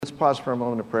Let's pause for a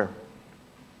moment of prayer.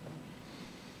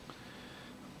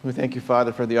 We thank you,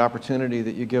 Father, for the opportunity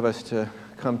that you give us to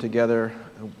come together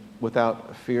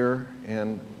without fear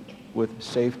and with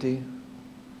safety,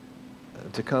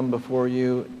 to come before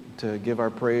you, to give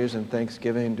our praise and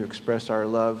thanksgiving, to express our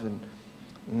love. And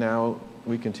now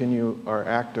we continue our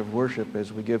act of worship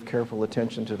as we give careful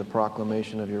attention to the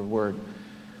proclamation of your word.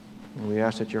 And we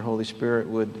ask that your Holy Spirit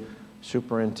would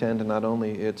superintend not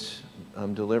only its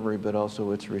delivery, but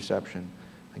also its reception.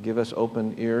 Give us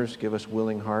open ears, give us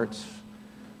willing hearts,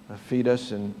 feed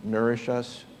us and nourish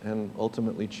us, and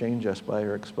ultimately change us by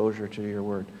our exposure to your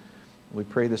word. We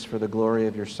pray this for the glory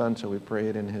of your Son, so we pray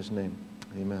it in his name.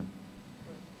 Amen.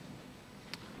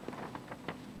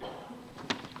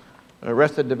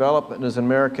 Arrested Development is an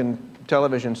American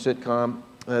television sitcom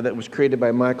that was created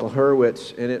by Michael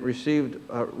Hurwitz, and it received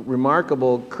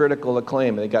remarkable critical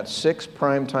acclaim. It got 6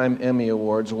 Primetime Emmy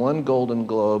Awards, 1 Golden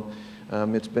Globe.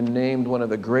 It's been named one of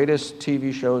the greatest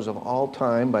TV shows of all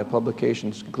time by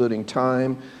publications including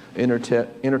Time,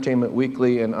 Entertainment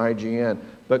Weekly, and IGN.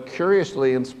 But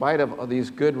curiously, in spite of these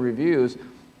good reviews,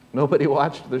 nobody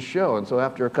watched the show, and so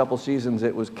after a couple seasons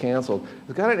it was canceled.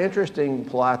 It's got an interesting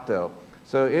plot, though.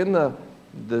 So in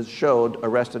the show,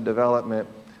 Arrested Development,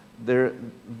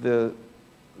 the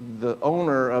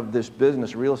owner of this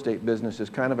business, real estate business, is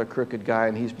kind of a crooked guy,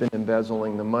 and he's been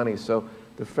embezzling the money. So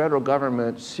the federal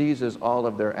government seizes all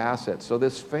of their assets. So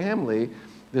this family,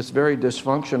 this very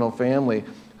dysfunctional family,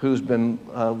 who's been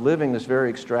living this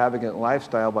very extravagant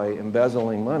lifestyle by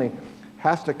embezzling money,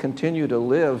 has to continue to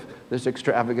live this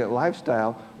extravagant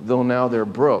lifestyle, though now they're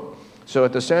broke. So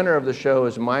at the center of the show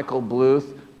is Michael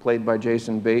Bluth, played by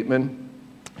Jason Bateman.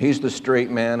 He's the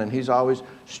straight man, and he's always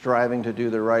striving to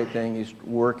do the right thing. He's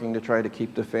working to try to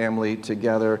keep the family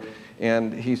together,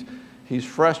 and he's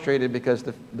frustrated because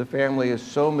the family is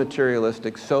so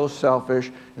materialistic, so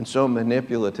selfish, and so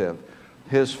manipulative.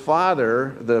 His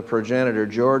father, the progenitor,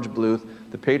 George Bluth,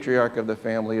 the patriarch of the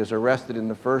family, is arrested in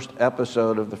the first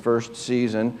episode of the first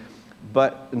season.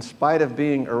 But in spite of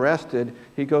being arrested,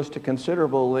 he goes to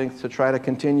considerable lengths to try to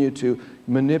continue to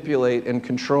manipulate and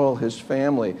control his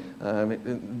family.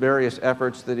 Various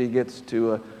efforts that he gets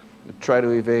to try to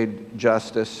evade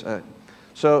justice.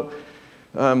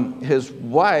 His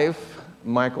wife,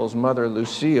 Michael's mother,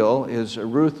 Lucille, is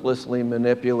ruthlessly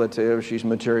manipulative. She's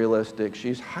materialistic.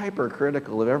 She's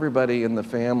hypercritical of everybody in the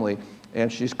family,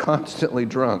 and she's constantly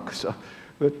drunk. So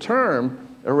the term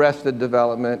Arrested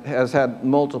Development has had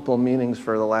multiple meanings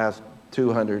for the last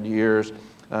 200 years.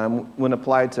 When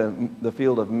applied to the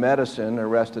field of medicine,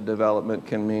 arrested development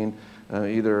can mean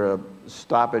either a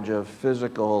stoppage of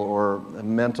physical or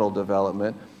mental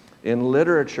development. In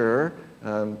literature,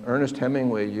 Ernest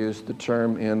Hemingway used the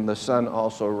term in The Sun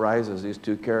Also Rises, these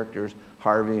two characters,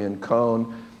 Harvey and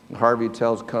Cone. Harvey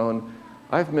tells Cone,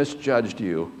 "I've misjudged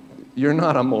you. You're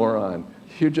not a moron.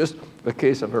 You're just a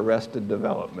case of arrested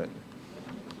development."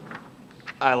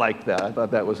 I liked that. I thought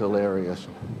that was hilarious.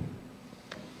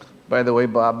 By the way,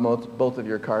 Bob, both of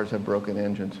your cars have broken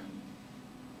engines.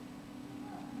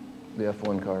 The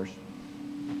F1 cars.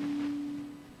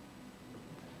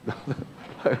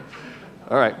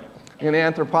 All right. In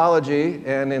anthropology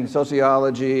and in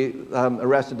sociology,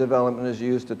 arrested development is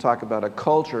used to talk about a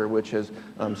culture which has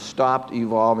stopped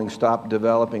evolving, stopped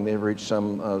developing. They've reached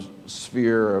some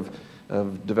sphere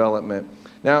of development.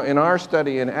 Now, in our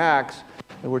study in Acts,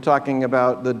 we're talking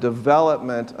about the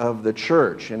development of the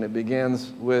church, and it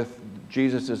begins with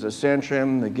Jesus'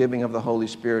 ascension, the giving of the Holy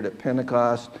Spirit at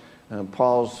Pentecost,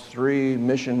 Paul's 3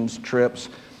 missions trips.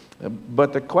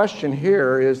 But the question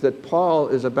here is that Paul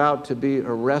is about to be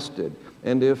arrested,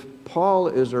 and if Paul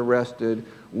is arrested,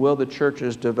 will the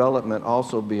church's development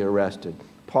also be arrested?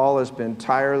 Paul has been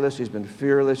tireless, he's been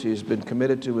fearless, he's been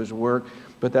committed to his work,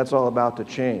 but that's all about to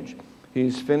change.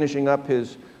 He's finishing up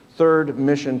his 3rd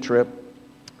mission trip.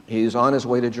 He's on his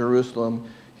way to Jerusalem.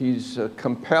 He's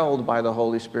compelled by the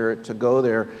Holy Spirit to go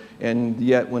there, and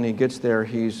yet when he gets there,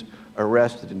 he's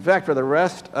arrested. In fact, for the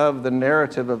rest of the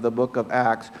narrative of the book of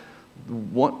Acts,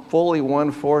 fully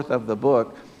 1/4 of the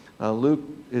book, Luke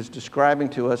is describing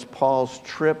to us Paul's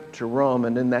trip to Rome,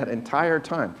 and in that entire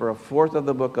time, for 1/4 of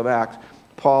the book of Acts,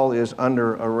 Paul is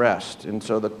under arrest. And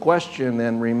so the question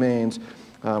then remains,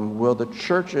 will the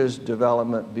church's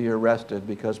development be arrested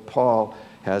because Paul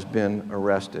has been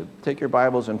arrested? Take your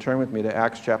Bibles and turn with me to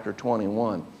Acts chapter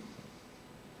 21.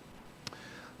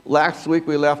 Last week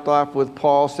we left off with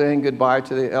Paul saying goodbye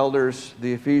to the elders,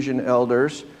 the Ephesian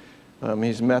elders.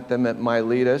 He's met them at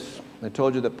Miletus. I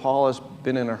told you that Paul has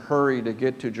been in a hurry to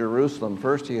get to Jerusalem.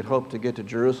 First, he had hoped to get to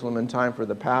Jerusalem in time for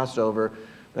the Passover.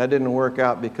 That didn't work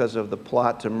out because of the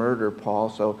plot to murder Paul,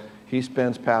 so He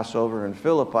spends Passover in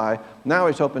Philippi. Now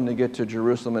he's hoping to get to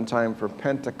Jerusalem in time for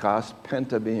Pentecost,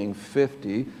 Penta being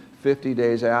 50. 50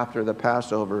 days after the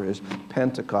Passover is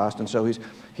Pentecost. And so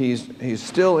he's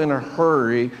still in a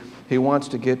hurry. He wants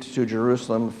to get to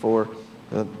Jerusalem for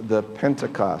the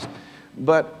Pentecost.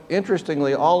 But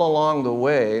interestingly, all along the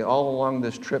way, all along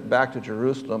this trip back to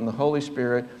Jerusalem, the Holy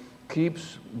Spirit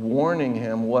keeps warning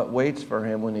him what waits for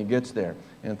him when he gets there.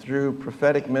 And through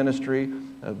prophetic ministry,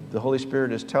 the Holy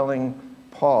Spirit is telling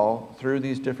Paul, through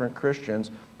these different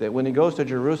Christians, that when he goes to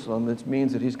Jerusalem, this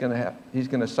means that he's going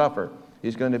to suffer.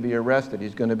 He's going to be arrested.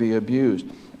 He's going to be abused.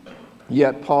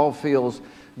 Yet Paul feels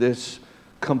this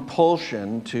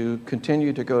compulsion to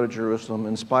continue to go to Jerusalem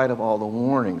in spite of all the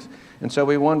warnings. And so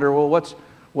we wonder, well,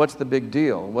 what's the big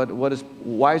deal?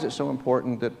 Why is it so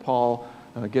important that Paul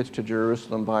gets to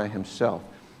Jerusalem by himself?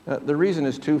 The reason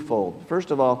is twofold.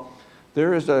 First of all,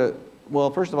 there's the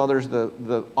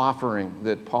offering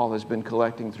that Paul has been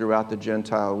collecting throughout the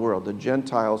Gentile world. The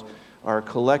Gentiles are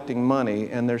collecting money,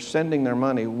 and they're sending their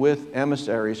money with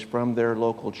emissaries from their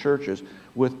local churches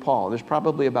with Paul. There's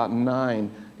probably about 9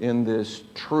 in this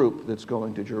troop that's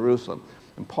going to Jerusalem.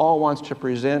 And Paul wants to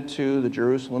present to the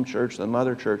Jerusalem church, the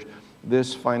mother church,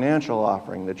 this financial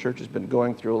offering. The church has been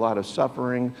going through a lot of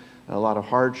suffering, a lot of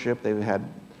hardship. They've had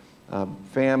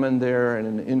famine there and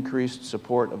an increased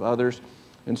support of others.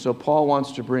 And so Paul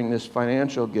wants to bring this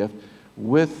financial gift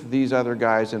with these other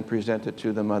guys and present it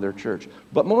to the mother church.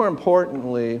 But more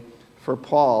importantly, for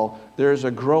Paul, there's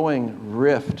a growing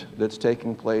rift that's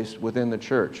taking place within the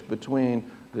church between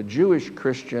the Jewish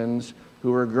Christians,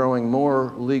 who are growing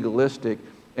more legalistic,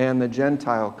 and the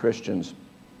Gentile Christians.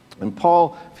 And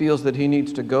Paul feels that he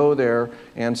needs to go there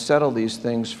and settle these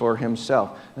things for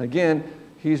himself. And again,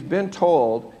 he's been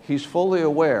told, he's fully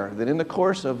aware that in the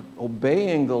course of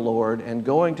obeying the Lord and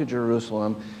going to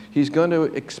Jerusalem, he's going to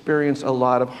experience a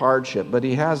lot of hardship. But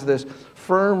he has this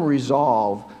firm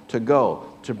resolve to go,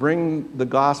 to bring the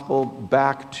gospel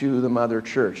back to the mother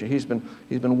church. And he's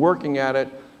been working at it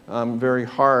very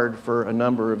hard for a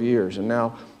number of years. And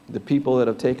now the people that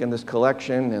have taken this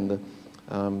collection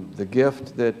and the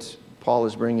gift that Paul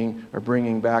is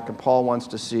bringing back, and Paul wants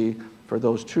to see, for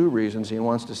those 2 reasons, he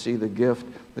wants to see the gift,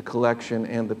 the collection,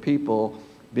 and the people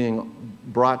being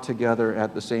brought together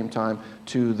at the same time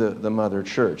to the mother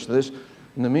church. So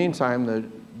in the meantime,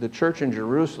 the church in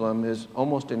Jerusalem is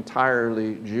almost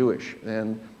entirely Jewish,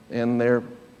 and they're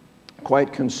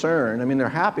quite concerned. I mean, they're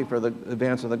happy for the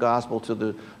advance of the gospel to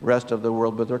the rest of the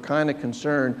world, but they're kind of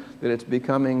concerned that it's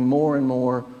becoming more and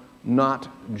more not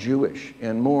Jewish,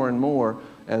 and more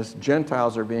as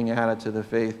Gentiles are being added to the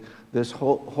faith, this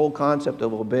whole concept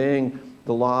of obeying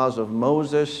the laws of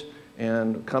Moses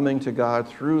and coming to God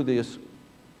through this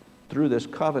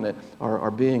covenant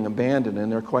are being abandoned,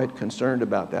 and they're quite concerned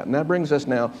about that. And that brings us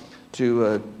now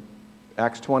to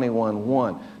Acts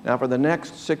 21:1. Now for the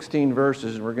next 16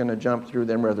 verses, we're going to jump through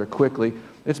them rather quickly.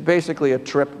 It's basically a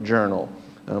trip journal.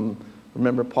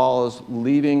 Remember, Paul is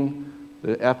leaving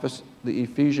the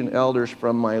Ephesian elders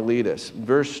from Miletus.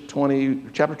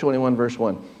 Chapter 21, verse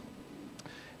 1.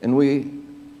 And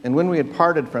when we had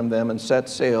parted from them and set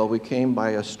sail, we came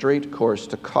by a straight course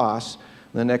to Kos,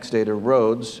 the next day to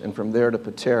Rhodes, and from there to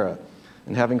Patara.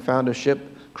 And having found a ship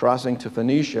crossing to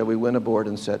Phoenicia, we went aboard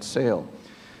and set sail.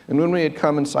 And when we had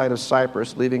come in sight of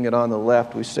Cyprus, leaving it on the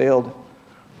left, we sailed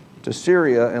to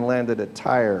Syria and landed at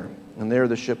Tyre. And there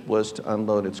the ship was to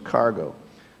unload its cargo.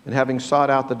 And having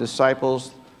sought out the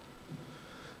disciples,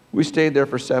 we stayed there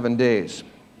for 7 days.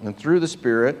 And through the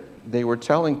Spirit, they were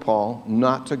telling Paul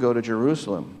not to go to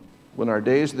Jerusalem. When our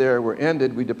days there were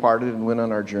ended, we departed and went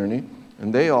on our journey.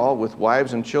 And they all, with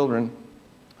wives and children,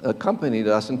 accompanied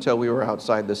us until we were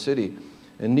outside the city.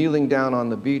 And kneeling down on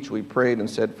the beach, we prayed and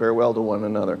said farewell to one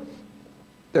another.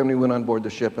 Then we went on board the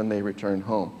ship and they returned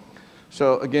home.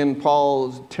 So again,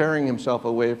 Paul is tearing himself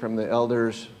away from the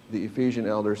elders, the Ephesian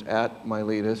elders at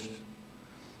Miletus.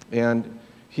 And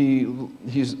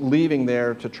he's leaving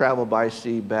there to travel by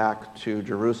sea back to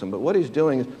Jerusalem. But what he's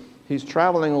doing is he's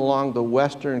traveling along the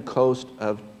western coast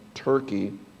of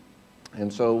Turkey.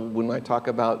 And so when I talk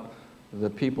about the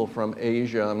people from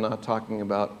Asia, I'm not talking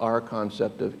about our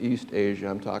concept of East Asia.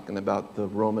 I'm talking about the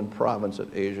Roman province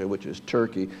of Asia, which is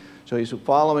Turkey. So he's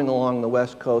following along the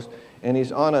west coast, and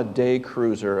he's on a day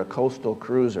cruiser, a coastal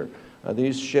cruiser.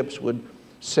 These ships would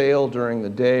sail during the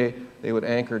day. They would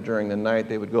anchor during the night.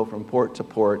 They would go from port to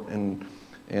port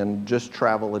and just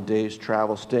travel a day's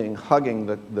travel, hugging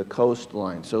the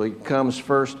coastline. So he comes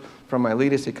first from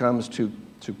Miletus. He comes to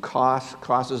Kos.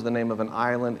 Kos is the name of an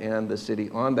island and the city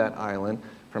on that island.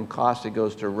 From Kos he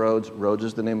goes to Rhodes. Rhodes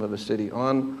is the name of a city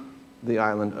on the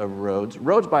island of Rhodes.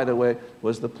 Rhodes, by the way,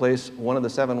 was the place, one of the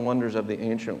seven wonders of the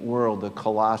ancient world. The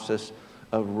Colossus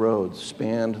of Rhodes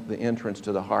spanned the entrance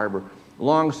to the harbor.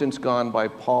 Long since gone by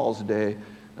Paul's day,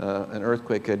 an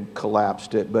earthquake had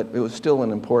collapsed it, but it was still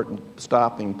an important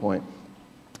stopping point.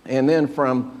 And then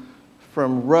from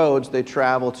Rhodes, they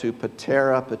travel to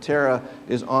Patara. Patara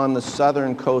is on the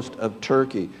southern coast of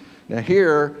Turkey. Now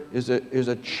here is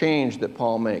a change that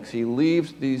Paul makes. He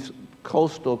leaves these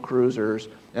coastal cruisers,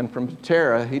 and from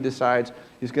Patara, he decides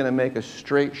he's going to make a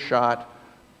straight shot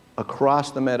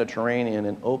across the Mediterranean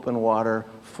in open water,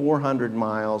 400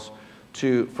 miles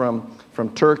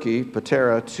from Turkey,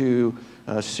 Patara, to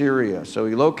Syria. So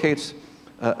he locates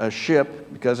a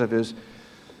ship because of his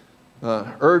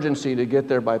urgency to get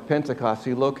there by Pentecost.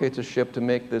 He locates a ship to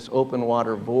make this open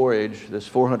water voyage, this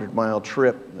 400-mile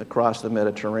trip across the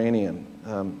Mediterranean.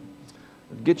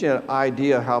 To get you an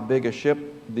idea how big a ship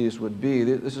these would be,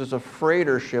 this is a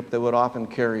freighter ship that would often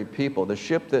carry people. The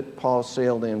ship that Paul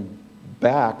sailed in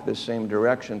back this same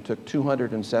direction took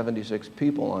 276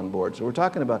 people on board. So we're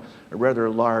talking about a rather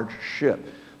large ship.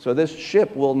 So this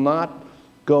ship will not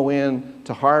go in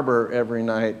to harbor every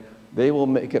night. They will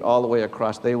make it all the way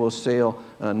across. They will sail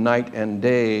night and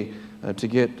day to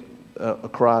get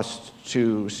across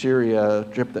to Syria, a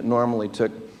trip that normally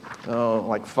took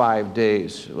like 5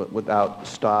 days without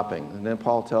stopping. And then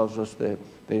Paul tells us that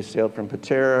they sailed from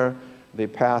Patara. They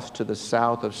passed to the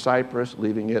south of Cyprus,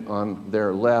 leaving it on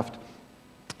their left,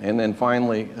 and then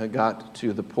finally got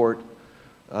to the port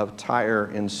of Tyre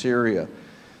in Syria.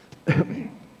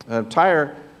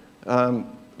 Tyre,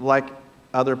 like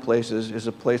other places, is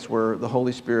a place where the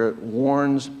Holy Spirit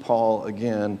warns Paul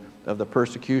again of the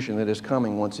persecution that is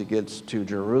coming once he gets to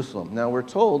Jerusalem. Now we're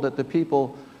told that the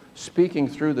people speaking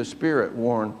through the Spirit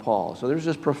warn Paul. So there's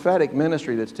this prophetic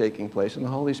ministry that's taking place, and the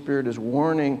Holy Spirit is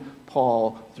warning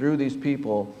Paul through these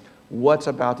people what's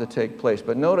about to take place.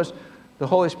 But notice, the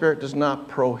Holy Spirit does not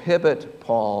prohibit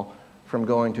Paul from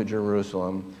going to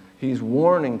Jerusalem. He's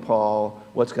warning Paul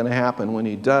what's going to happen when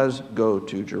he does go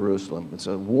to Jerusalem. It's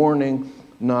a warning,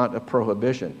 not a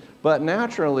prohibition. But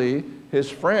naturally, his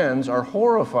friends are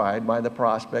horrified by the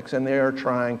prospects, and they are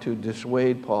trying to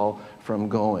dissuade Paul from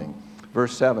going.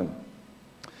 Verse 7.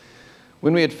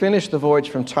 When we had finished the voyage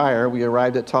from Tyre, we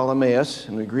arrived at Ptolemais,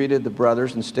 and we greeted the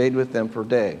brothers and stayed with them for a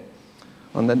day.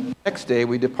 On the next day,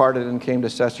 we departed and came to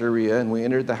Caesarea, and we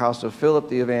entered the house of Philip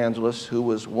the evangelist, who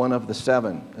was one of the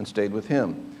 7, and stayed with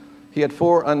him. He had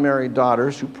 4 unmarried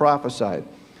daughters who prophesied.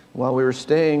 While we were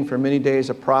staying for many days,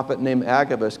 a prophet named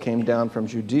Agabus came down from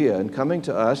Judea, and coming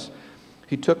to us,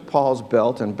 he took Paul's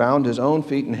belt and bound his own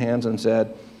feet and hands and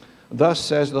said, "Thus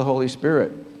says the Holy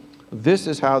Spirit, this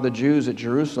is how the Jews at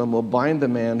Jerusalem will bind the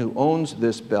man who owns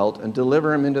this belt and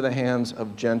deliver him into the hands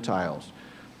of Gentiles."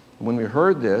 When we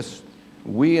heard this,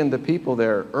 we and the people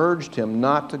there urged him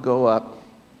not to go up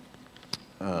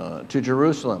to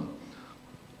Jerusalem.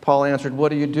 Paul answered,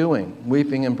 "What are you doing,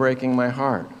 weeping and breaking my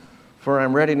heart? For I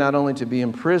am ready not only to be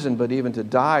imprisoned, but even to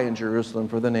die in Jerusalem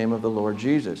for the name of the Lord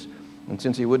Jesus." And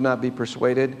since he would not be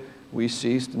persuaded, we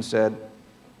ceased and said,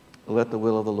 "Let the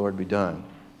will of the Lord be done."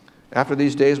 After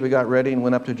these days we got ready and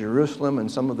went up to Jerusalem,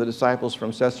 and some of the disciples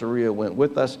from Caesarea went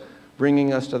with us,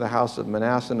 bringing us to the house of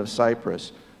Manasseh of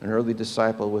Cyprus, an early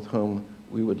disciple with whom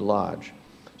we would lodge.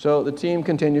 So the team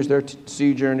continues their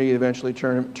sea journey, eventually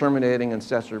terminating in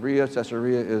Caesarea.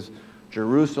 Caesarea is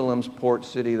Jerusalem's port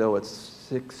city, though it's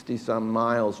 60-some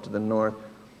miles to the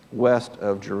northwest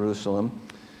of Jerusalem.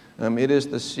 It is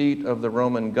the seat of the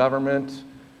Roman government.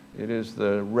 It is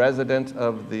the residence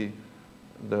of the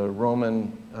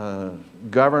Roman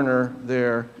governor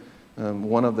there.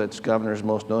 One of its governors,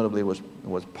 most notably, was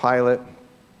Pilate.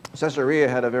 Caesarea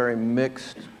had a very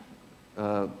mixed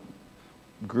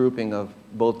grouping of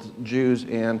both Jews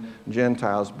and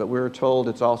Gentiles, but we're told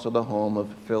it's also the home of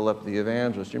Philip the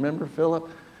evangelist. You remember Philip?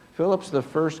 Philip's the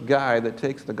first guy that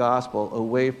takes the gospel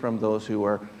away from those who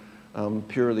are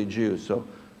purely Jews. So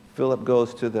Philip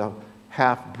goes to the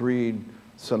half-breed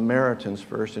Samaritans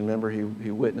first, and remember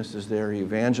he witnesses there, he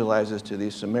evangelizes to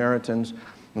these Samaritans,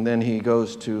 and then he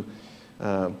goes to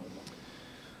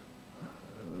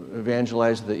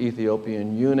evangelize the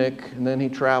Ethiopian eunuch, and then he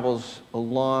travels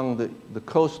along the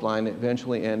coastline,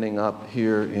 eventually ending up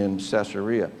here in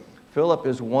Caesarea. Philip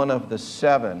is one of the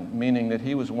 7, meaning that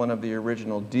he was one of the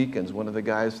original deacons, one of the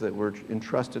guys that were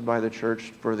entrusted by the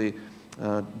church for the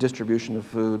distribution of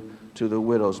food to the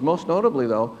widows. Most notably,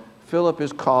 though, Philip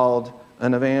is called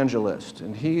an evangelist,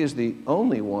 and he is the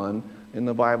only one in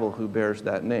the Bible who bears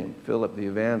that name, Philip the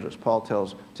evangelist. Paul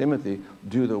tells Timothy,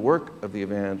 do the work of the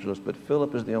evangelist, but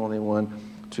Philip is the only one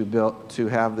to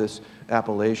have this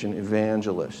appellation,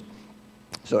 evangelist.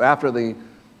 So after the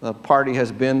party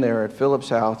has been there at Philip's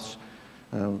house,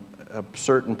 a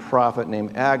certain prophet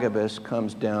named Agabus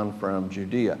comes down from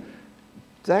Judea.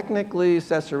 Technically,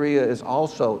 Caesarea is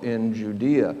also in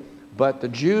Judea, but the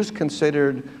Jews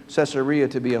considered Caesarea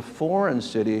to be a foreign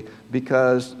city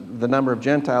because the number of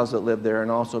Gentiles that lived there,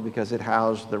 and also because it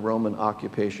housed the Roman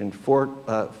occupation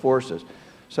forces.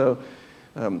 So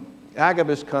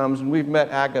Agabus comes, and we've met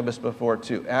Agabus before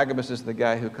too. Agabus is the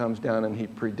guy who comes down and he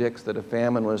predicts that a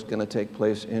famine was going to take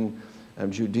place in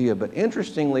Judea. But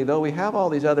interestingly, though, we have all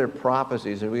these other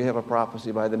prophecies, and we have a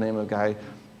prophecy by the name of the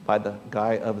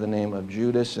guy of the name of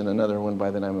Judas, and another one by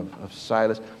the name of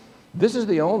Silas. This is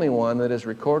the only one that is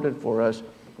recorded for us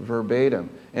verbatim.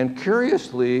 And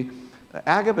curiously,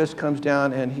 Agabus comes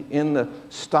down, and in the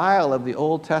style of the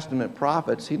Old Testament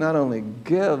prophets, he not only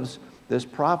gives this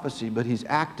prophecy, but he's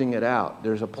acting it out.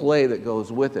 There's a play that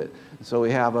goes with it. So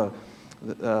we have a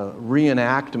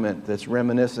reenactment that's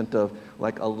reminiscent of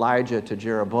like Elijah to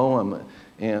Jeroboam,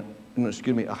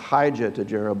 Ahijah to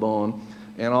Jeroboam,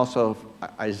 and also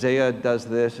Isaiah does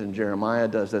this, and Jeremiah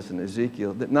does this, and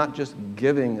Ezekiel. That not just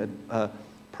giving a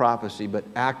prophecy, but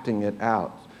acting it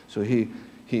out. So he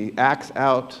acts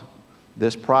out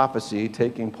this prophecy,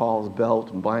 taking Paul's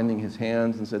belt and binding his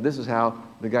hands, and said, this is how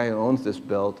the guy who owns this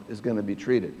belt is going to be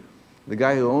treated. The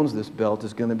guy who owns this belt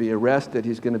is going to be arrested,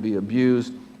 he's going to be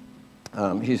abused,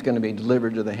 he's going to be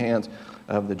delivered to the hands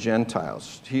of the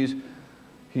Gentiles.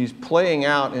 He's playing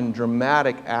out in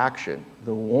dramatic action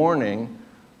the warning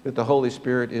that the Holy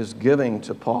Spirit is giving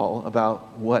to Paul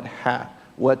about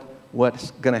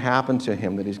what's going to happen to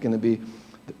him, that he's going to be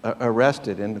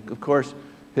arrested. And of course,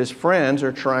 his friends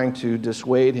are trying to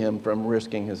dissuade him from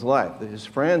risking his life. His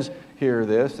friends hear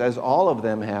this, as all of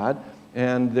them had,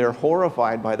 and they're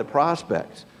horrified by the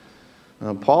prospects.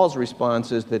 Paul's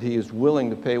response is that he is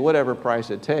willing to pay whatever price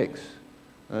it takes.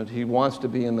 He wants to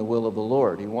be in the will of the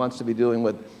Lord. He wants to be doing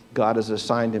what God has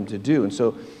assigned him to do. And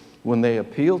so when they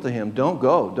appeal to him, don't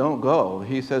go,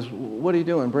 he says, what are you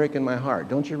doing, breaking my heart?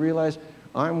 Don't you realize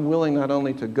I'm willing not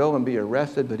only to go and be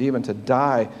arrested, but even to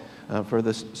die for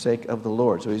the sake of the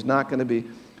Lord. So he's not going to be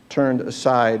turned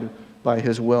aside by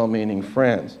his well-meaning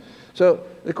friends. So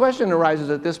the question arises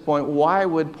at this point, why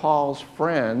would Paul's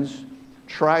friends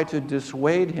try to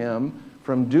dissuade him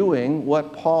from doing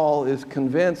what Paul is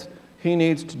convinced he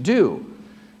needs to do?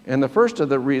 And the first of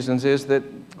the reasons is that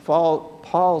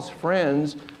Paul's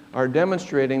friends are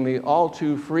demonstrating the all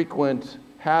too frequent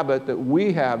habit that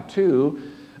we have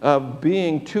too, of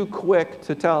being too quick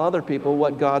to tell other people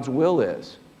what God's will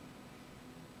is.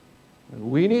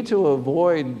 We need to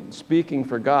avoid speaking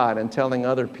for God and telling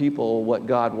other people what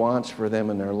God wants for them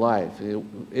in their life.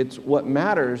 It's what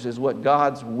matters is what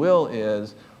God's will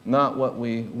is, not what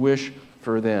we wish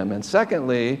for them. And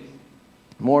secondly,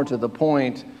 more to the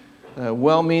point,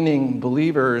 well-meaning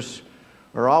believers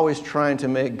are always trying to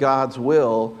make God's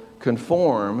will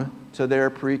conform to their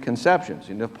preconceptions.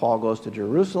 You know, if Paul goes to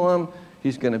Jerusalem,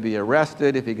 he's going to be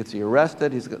arrested. If he gets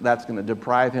arrested, that's going to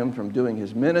deprive him from doing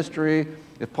his ministry.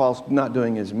 If Paul's not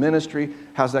doing his ministry,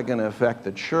 how's that going to affect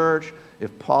the church?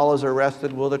 If Paul is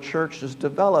arrested, will the church's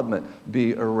development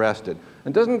be arrested?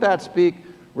 And doesn't that speak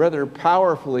rather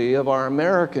powerfully of our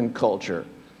American culture?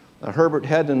 Herbert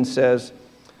Hedden says,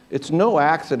 it's no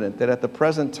accident that at the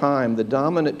present time, the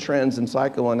dominant trends in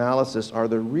psychoanalysis are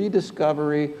the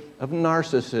rediscovery of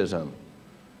narcissism.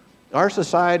 Our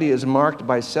society is marked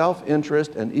by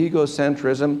self-interest and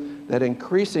egocentrism that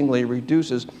increasingly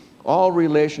reduces all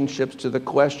relationships to the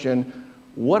question,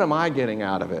 what am I getting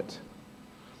out of it?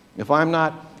 If I'm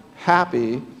not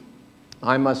happy,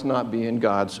 I must not be in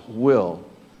God's will.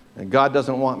 And God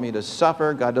doesn't want me to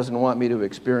suffer. God doesn't want me to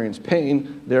experience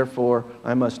pain. Therefore,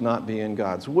 I must not be in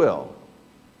God's will.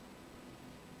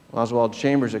 Oswald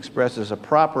Chambers expresses a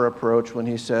proper approach when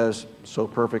he says so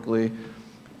perfectly,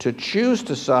 to choose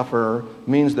to suffer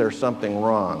means there's something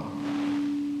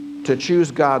wrong. To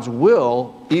choose God's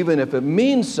will, even if it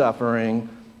means suffering,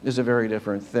 is a very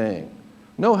different thing.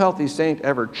 No healthy saint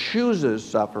ever chooses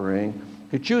suffering.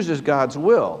 He chooses God's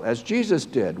will, as Jesus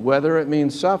did, whether it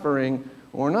means suffering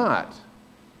or not.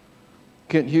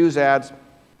 Kent Hughes adds,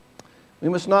 we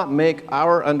must not make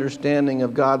our understanding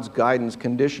of God's guidance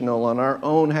conditional on our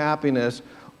own happiness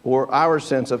or our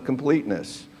sense of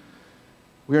completeness.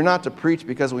 We are not to preach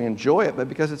because we enjoy it, but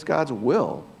because it's God's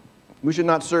will. We should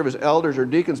not serve as elders or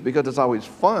deacons because it's always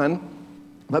fun,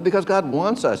 but because God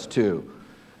wants us to.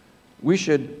 We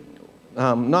should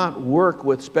not work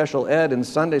with special ed in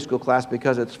Sunday school class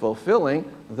because it's fulfilling,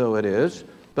 though it is,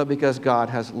 but because God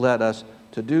has led us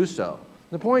to do so.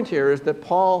 The point here is that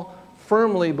Paul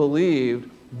firmly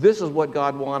believed this is what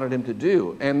God wanted him to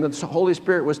do, and the Holy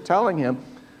Spirit was telling him,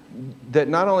 that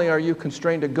not only are you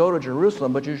constrained to go to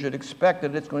Jerusalem, but you should expect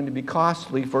that it's going to be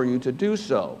costly for you to do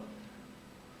so.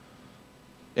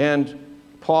 And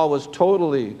Paul was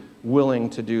totally willing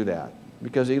to do that,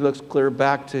 because he looks clear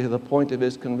back to the point of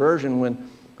his conversion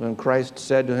when Christ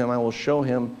said to him, I will show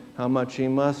him how much he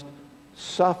must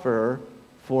suffer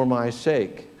for my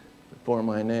sake, for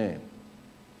my name.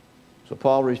 So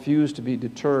Paul refused to be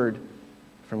deterred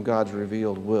from God's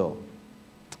revealed will.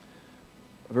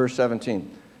 Verse 17.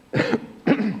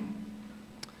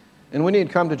 And when he had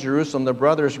come to Jerusalem, the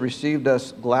brothers received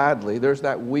us gladly. There's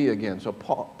that we again. So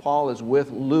Paul is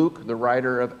with Luke, the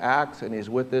writer of Acts, and he's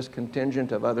with this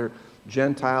contingent of other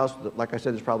Gentiles. Like I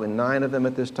said, there's probably 9 of them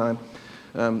at this time.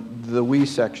 The we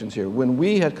sections here. When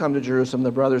we had come to Jerusalem,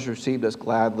 the brothers received us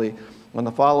gladly. On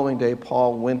the following day,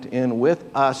 Paul went in with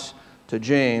us to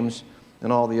James,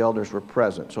 and all the elders were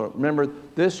present. So remember,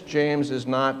 this James is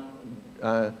not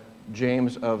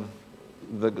James of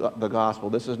the gospel.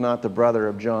 This is not the brother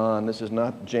of John. This is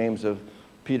not James of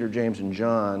Peter, James, and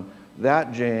John.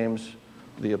 That James,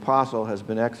 the apostle, has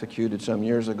been executed some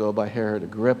years ago by Herod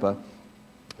Agrippa.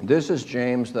 This is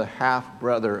James, the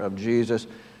half-brother of Jesus.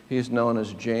 He is known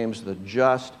as James the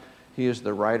Just. He is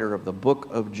the writer of the book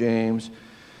of James.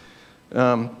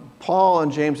 Paul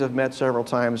and James have met several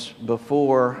times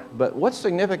before, but what's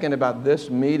significant about this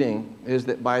meeting is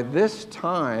that by this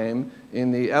time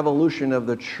in the evolution of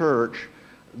the church,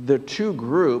 the two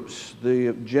groups,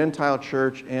 the Gentile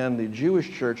church and the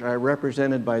Jewish church, are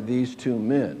represented by these two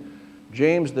men.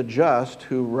 James the Just,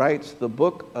 who writes the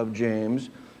book of James,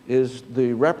 is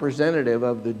the representative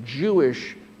of the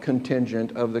Jewish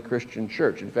contingent of the Christian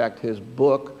church. In fact, his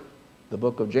book, the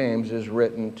book of James, is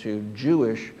written to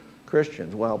Jewish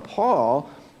Christians, while Paul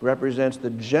represents the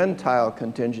Gentile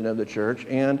contingent of the church,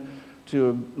 and to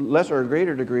a lesser or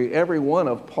greater degree, every one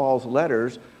of Paul's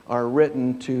letters are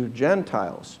written to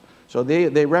Gentiles. So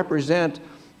they represent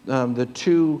the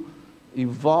two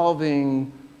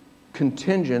evolving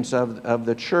contingents of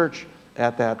the church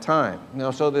at that time.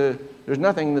 Now, so there's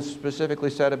nothing that's specifically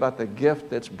said about the gift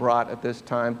that's brought at this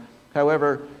time.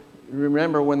 However,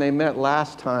 remember when they met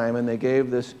last time and they gave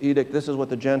this edict, this is what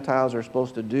the Gentiles are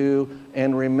supposed to do,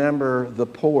 and remember the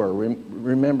poor,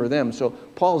 remember them. So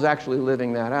Paul's actually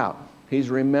living that out. He's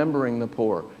remembering the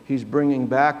poor. He's bringing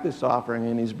back this offering,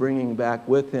 and he's bringing back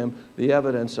with him the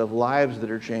evidence of lives that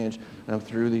are changed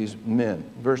through these men.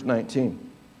 Verse 19.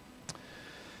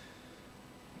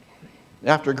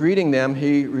 After greeting them,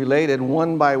 he related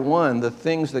one by one the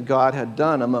things that God had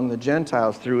done among the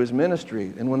Gentiles through his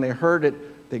ministry. And when they heard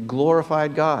it, they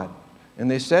glorified God.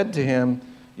 And they said to him,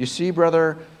 you see,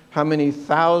 brother, how many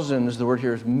thousands, the word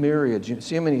here is myriads, you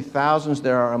see how many thousands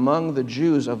there are among the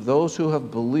Jews of those who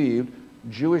have believed,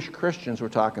 Jewish Christians we're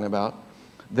talking about.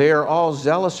 They are all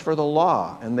zealous for the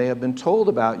law, and they have been told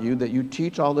about you that you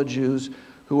teach all the Jews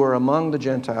who are among the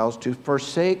Gentiles to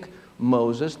forsake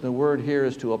Moses. The word here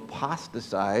is to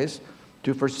apostatize,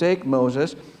 to forsake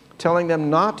Moses, telling them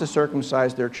not to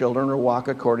circumcise their children or walk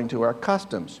according to our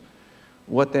customs.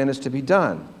 What then is to be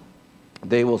done?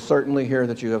 They will certainly hear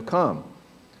that you have come.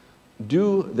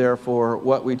 Do, therefore,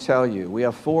 what we tell you. We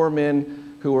have 4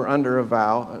 men who are under a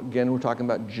vow. Again, we're talking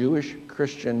about Jewish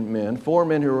Christian men. 4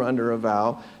 men who are under a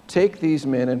vow. Take these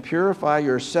men and purify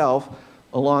yourself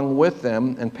along with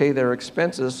them and pay their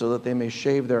expenses so that they may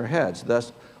shave their heads.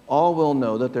 Thus, all will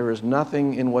know that there is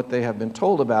nothing in what they have been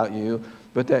told about you,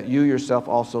 but that you yourself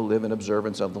also live in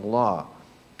observance of the law.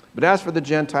 But as for the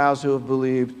Gentiles who have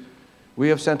believed, we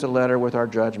have sent a letter with our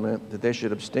judgment that they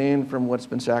should abstain from what's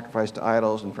been sacrificed to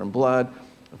idols and from blood,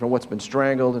 from what's been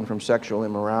strangled and from sexual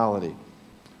immorality.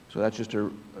 So that's just a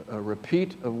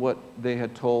repeat of what they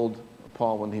had told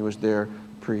Paul when he was there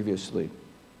previously.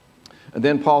 And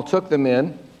then Paul took them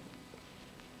in,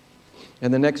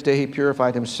 and the next day he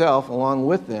purified himself along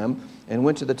with them and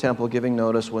went to the temple, giving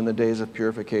notice when the days of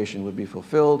purification would be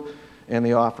fulfilled and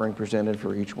the offering presented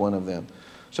for each one of them.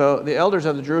 So the elders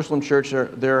of the Jerusalem church,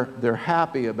 they're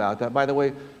happy about that. By the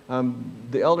way,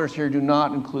 the elders here do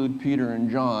not include Peter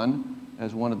and John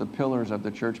as one of the pillars of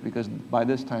the church, because by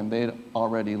this time they had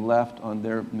already left on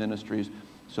their ministries.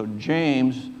 So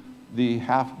James, the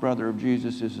half-brother of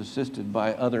Jesus, is assisted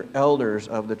by other elders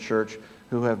of the church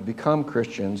who have become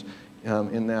Christians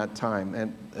in that time.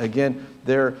 And again,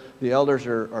 the elders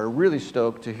are really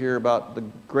stoked to hear about the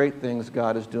great things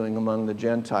God is doing among the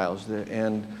Gentiles.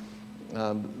 And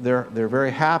they're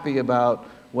very happy about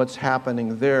what's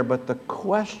happening there. But the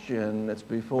question that's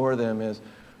before them is,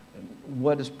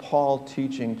 what is Paul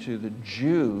teaching to the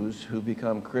Jews who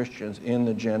become Christians in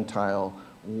the Gentile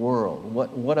world?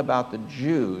 What about the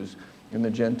Jews in the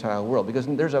Gentile world? Because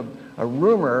there's a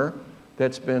rumor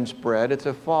that's been spread. It's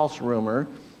a false rumor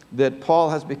that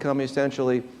Paul has become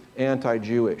essentially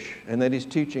anti-Jewish, and that he's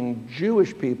teaching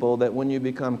Jewish people that when you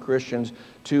become Christians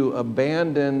to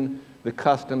abandon the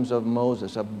customs of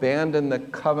Moses, abandon the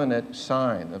covenant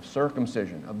sign of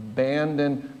circumcision,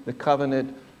 abandon the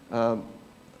covenant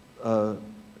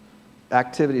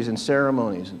activities and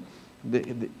ceremonies.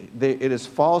 It is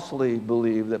falsely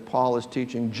believed that Paul is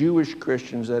teaching Jewish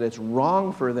Christians that it's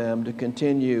wrong for them to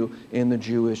continue in the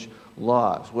Jewish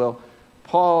laws. Well,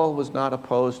 Paul was not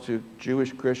opposed to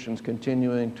Jewish Christians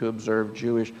continuing to observe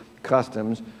Jewish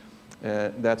customs.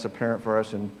 That's apparent for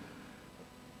us in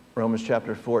Romans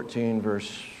chapter 14,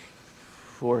 verse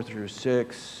 4 through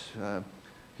 6.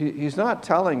 He's not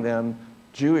telling them,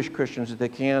 Jewish Christians, that they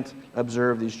can't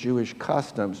observe these Jewish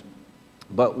customs.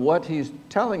 But what he's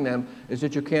telling them is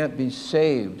that you can't be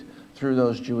saved through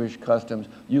those Jewish customs.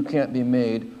 You can't be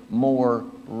made more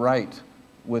right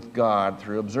with God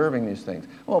through observing these things.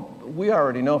 Well, we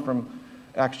already know from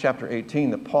Acts chapter 18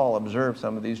 that Paul observed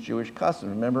some of these Jewish customs.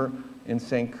 Remember in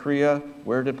Cenchrea,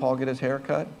 where did Paul get his hair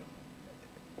cut?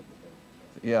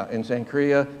 Yeah, in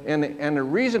Cenchrea. And the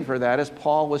reason for that is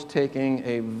Paul was taking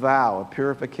a vow, a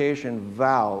purification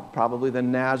vow, probably the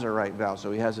Nazirite vow.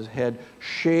 So he has his head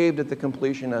shaved at the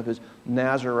completion of his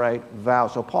Nazirite vow.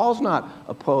 So Paul's not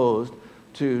opposed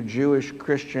to Jewish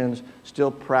Christians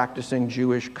still practicing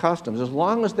Jewish customs, as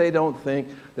long as they don't think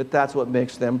that that's what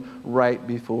makes them right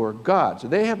before God. So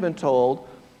they have been told,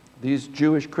 these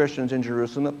Jewish Christians in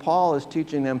Jerusalem, that Paul is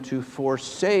teaching them to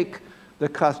forsake the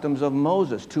customs of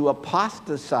Moses, to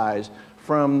apostatize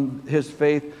from his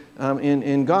faith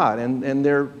in God. And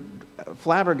they're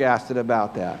flabbergasted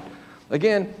about that.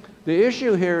 Again, the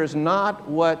issue here is not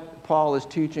what Paul is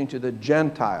teaching to the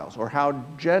Gentiles or how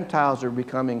Gentiles are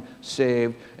becoming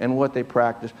saved and what they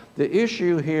practice. The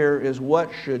issue here is what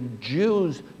should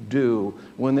Jews do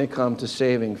when they come to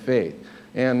saving faith.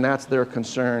 And that's their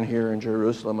concern here in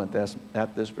Jerusalem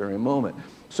at this very moment.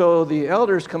 So the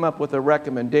elders come up with a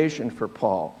recommendation for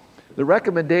Paul. The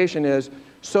recommendation is,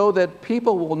 so that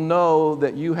people will know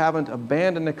that you haven't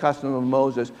abandoned the custom of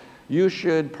Moses, you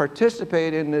should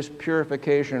participate in this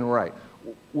purification rite.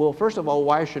 Well, first of all,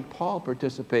 why should Paul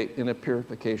participate in a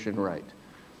purification rite?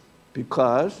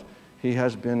 Because he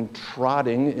has been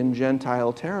trotting in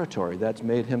Gentile territory. That's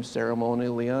made him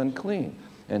ceremonially unclean.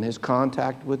 And his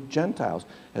contact with Gentiles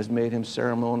has made him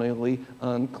ceremonially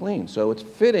unclean. So it's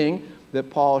fitting that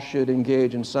Paul should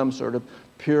engage in some sort of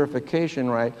purification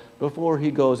rite before he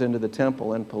goes into the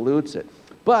temple and pollutes it.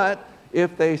 But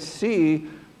if they see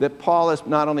that Paul is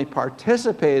not only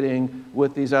participating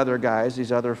with these other guys,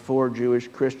 these other 4 Jewish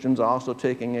Christians also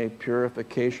taking a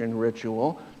purification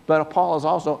ritual, but Paul is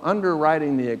also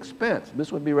underwriting the expense.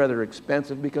 This would be rather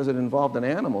expensive because it involved an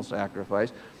animal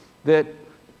sacrifice, that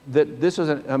this is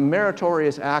a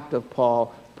meritorious act of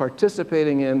Paul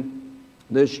participating in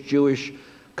this Jewish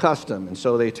custom. And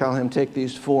so they tell him, take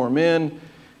these 4 men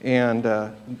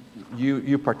and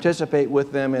you participate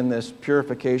with them in this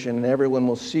purification, and everyone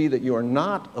will see that you are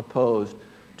not opposed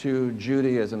to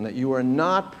Judaism, that you are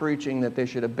not preaching that they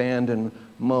should abandon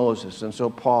Moses. And so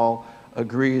Paul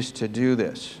agrees to do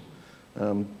this.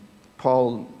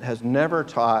 Paul has never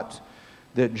taught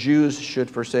that Jews should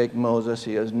forsake Moses.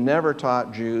 He has never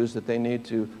taught Jews that they need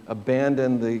to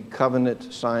abandon the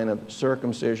covenant sign of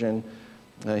circumcision.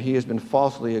 He has been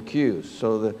falsely accused.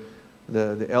 So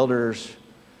the elders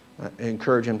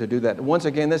encourage him to do that. Once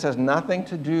again, this has nothing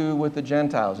to do with the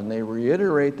Gentiles, and they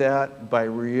reiterate that by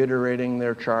reiterating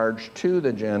their charge to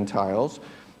the Gentiles.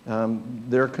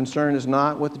 Their concern is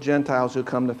not with the Gentiles who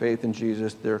come to faith in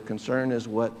Jesus. Their concern is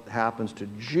what happens to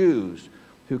Jews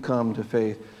who come to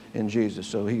faith in Jesus.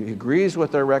 So he agrees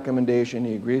with their recommendation.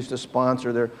 He agrees to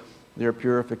sponsor their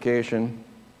purification.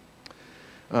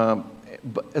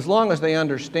 But as long as they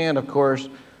understand, of course,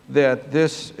 that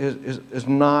this is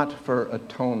not for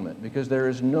atonement, because there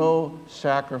is no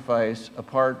sacrifice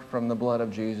apart from the blood of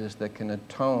Jesus that can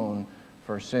atone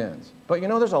for sins. But you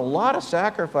know, there's a lot of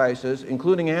sacrifices,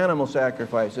 including animal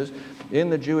sacrifices, in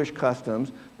the Jewish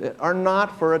customs that are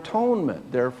not for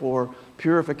atonement. They're for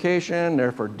purification,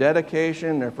 they're for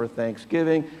dedication, they're for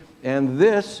thanksgiving, and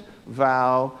this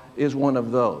vow is one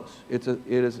of those. It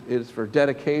is for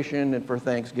dedication and for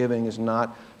thanksgiving, is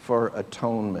not for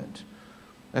atonement.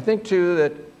 I think, too,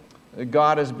 that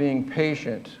God is being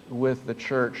patient with the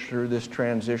church through this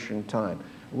transition time.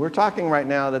 We're talking right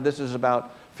now that this is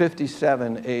about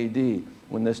 57 AD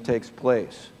when this takes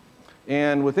place.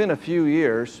 And within a few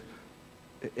years,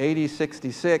 AD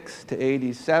 66 to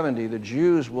AD 70, the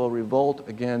Jews will revolt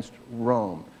against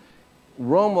Rome.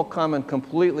 Rome will come and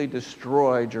completely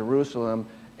destroy Jerusalem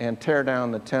and tear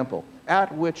down the temple.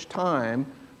 at which time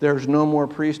there's no more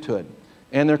priesthood,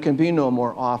 and there can be no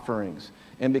more offerings.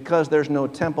 And because there's no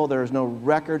temple, there's no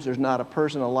records, there's not a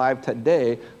person alive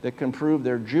today that can prove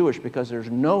they're Jewish, because there's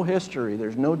no history,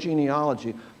 there's no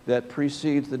genealogy that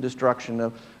precedes the destruction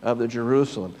of the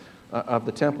Jerusalem, of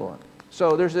the temple.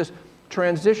 So there's this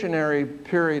transitionary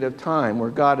period of time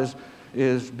where God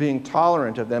is being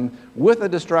tolerant of them. With the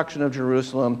destruction of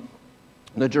Jerusalem,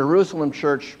 the Jerusalem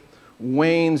church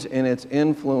wanes in its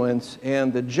influence,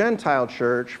 and the Gentile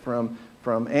church from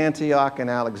Antioch and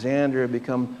Alexandria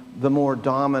become the more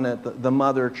dominant, the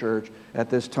mother church at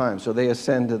this time. So they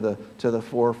ascend to the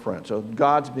forefront. So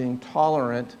God's being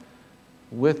tolerant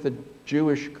with the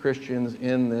Jewish Christians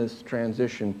in this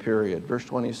transition period. Verse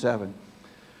 27.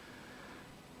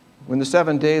 When the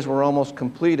 7 days were almost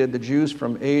completed, the Jews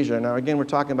from Asia, now again we're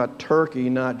talking about Turkey,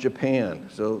 not Japan.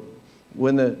 So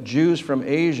when the Jews from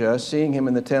Asia, seeing him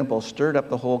in the temple, stirred up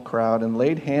the whole crowd and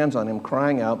laid hands on him,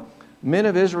 crying out, "Men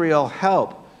of Israel,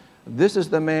 help! This is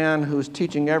the man who's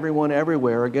teaching everyone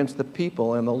everywhere against the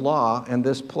people and the law and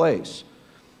this place.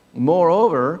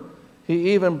 Moreover,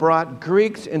 he even brought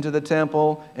Greeks into the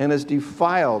temple and has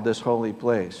defiled this holy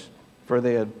place." For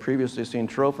they had previously seen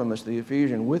Trophimus the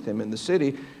Ephesian with him in the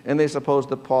city, and they supposed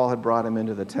that Paul had brought him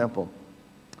into the temple.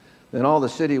 Then all the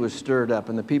city was stirred up,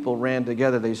 and the people ran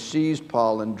together. They seized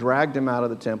Paul and dragged him out of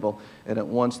the temple, and at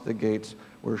once the gates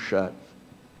were shut.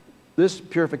 This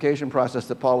purification process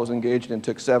that Paul was engaged in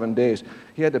took 7 days.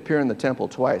 He had to appear in the temple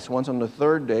twice, once on the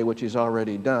third day, which he's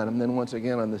already done, and then once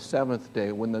again on the seventh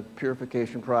day when the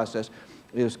purification process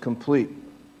is complete.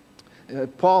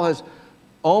 Paul has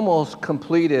almost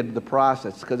completed the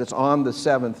process because it's on the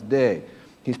seventh day.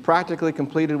 He's practically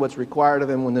completed what's required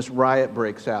of him when this riot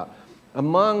breaks out.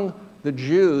 Among the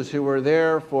Jews who were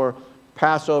there for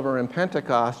Passover and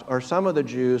Pentecost are some of the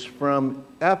Jews from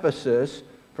Ephesus,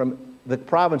 from the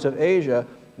province of Asia,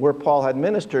 where Paul had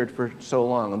ministered for so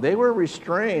long. And they were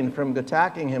restrained from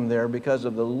attacking him there because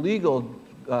of the legal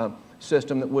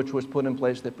system which was put in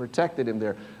place that protected him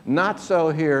there. Not so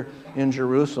here in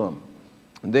Jerusalem.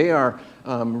 They are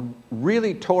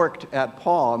really torqued at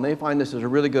Paul, and they find this as a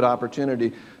really good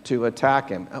opportunity to attack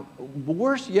him.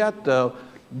 Worse yet, though,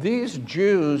 these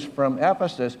Jews from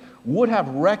Ephesus would have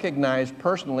recognized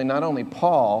personally not only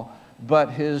Paul,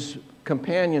 but his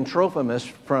companion Trophimus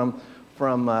from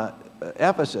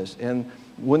Ephesus. And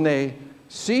when they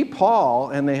see Paul,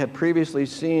 and they had previously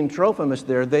seen Trophimus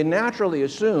there, they naturally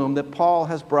assume that Paul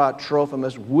has brought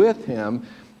Trophimus with him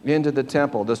into the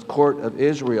temple, this court of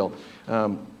Israel,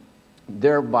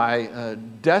 thereby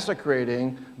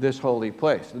desecrating this holy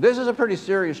place. This is a pretty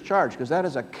serious charge because that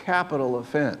is a capital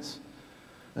offense.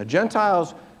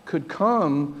 Gentiles could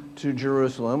come to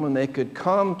Jerusalem, and they could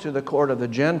come to the court of the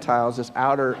Gentiles, this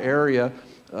outer area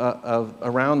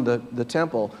around the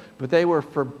temple, but they were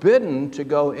forbidden to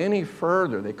go any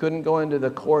further. They couldn't go into the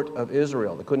court of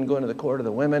Israel. They couldn't go into the court of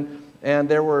the women, and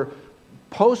there were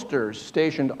posters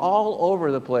stationed all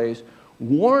over the place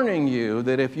warning you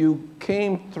that if you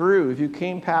came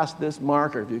past this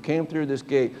marker, if you came through this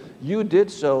gate, you did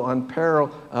so on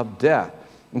peril of death.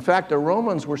 In fact, the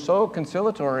Romans were so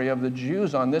conciliatory of the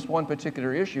Jews on this one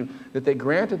particular issue that they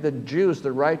granted the Jews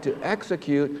the right to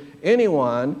execute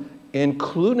anyone,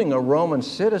 including a Roman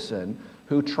citizen,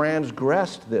 who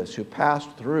transgressed this, who passed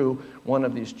through one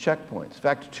of these checkpoints. In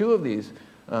fact, two of these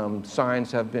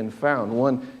signs have been found,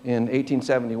 one in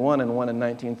 1871 and one in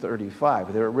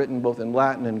 1935. They were written both in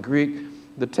Latin and Greek.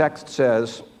 The text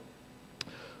says,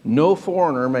 "No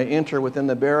foreigner may enter within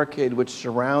the barricade which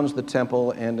surrounds the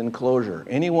temple and enclosure.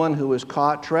 Anyone who is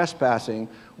caught trespassing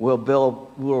will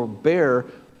bear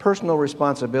personal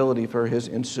responsibility for his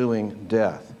ensuing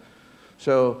death."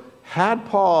 So had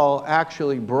Paul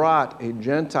actually brought a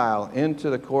Gentile into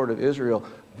the court of Israel,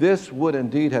 this would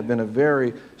indeed have been a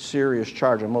very serious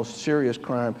charge, a most serious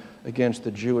crime against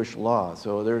the Jewish law.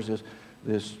 So there's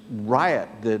this riot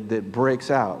that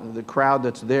breaks out. The crowd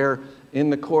that's there in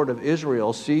the court of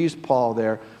Israel sees Paul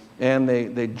there, and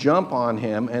they jump on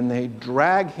him, and they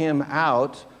drag him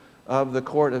out of the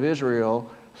court of Israel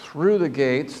through the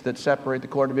gates that separate the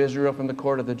court of Israel from the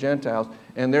court of the Gentiles,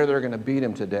 and there they're going to beat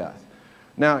him to death.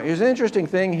 Now, here's an interesting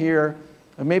thing here.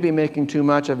 I may be making too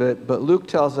much of it, but Luke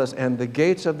tells us, and the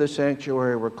gates of the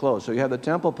sanctuary were closed. So you have the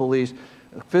temple police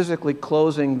physically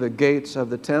closing the gates of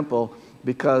the temple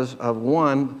because of,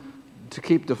 one, to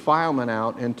keep defilement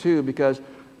out, and two, because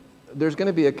there's going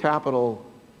to be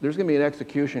an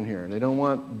execution here. And they don't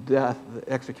want death, the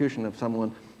execution of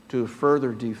someone, to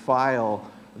further defile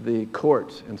the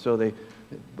courts. And so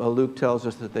Luke tells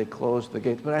us that they closed the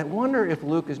gates. But I wonder if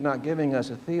Luke is not giving us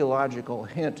a theological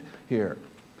hint here,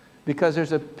 because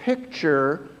there's a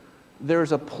picture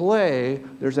there's a play,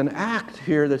 there's an act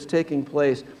here that's taking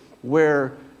place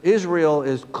where Israel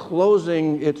is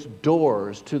closing its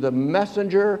doors to the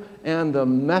messenger and the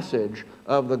message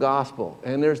of the gospel.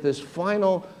 And there's this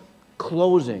final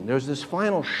closing, there's this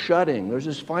final shutting, there's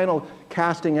this final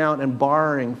casting out and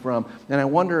barring from. And I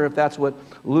wonder if that's what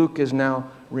Luke is now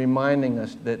reminding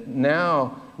us, that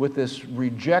now with this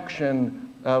rejection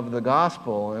of the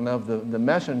gospel and of the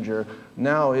messenger,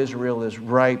 now Israel is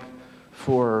ripe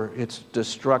for its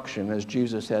destruction, as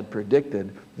Jesus had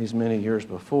predicted these many years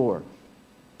before.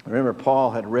 Remember,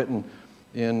 Paul had written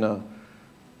in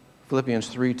Philippians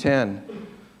 3:10,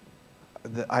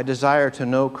 I desire to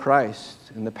know Christ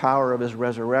in the power of his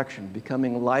resurrection,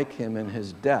 becoming like him in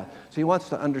his death. So he wants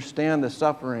to understand the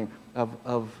suffering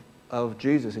of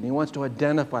Jesus, and he wants to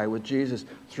identify with Jesus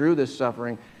through this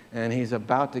suffering, and he's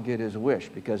about to get his wish,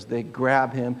 because they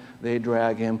grab him, they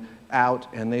drag him out,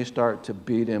 and they start to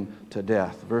beat him to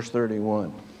death. Verse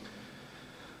 31.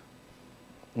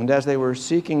 And as they were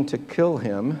seeking to kill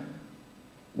him,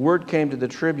 word came to the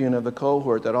tribune of the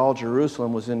cohort that all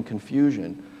Jerusalem was in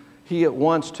confusion. He at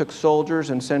once took soldiers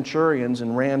and centurions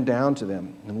and ran down to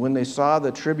them. And when they saw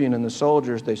the tribune and the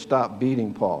soldiers, they stopped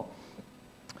beating Paul.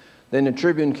 Then the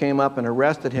tribune came up and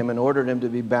arrested him and ordered him to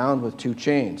be bound with 2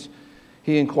 chains.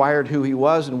 He inquired who he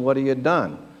was and what he had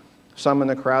done. Some in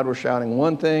the crowd were shouting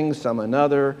one thing, some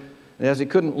another. And as he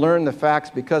couldn't learn the facts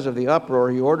because of the uproar,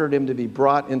 he ordered him to be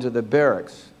brought into the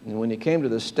barracks. And when he came to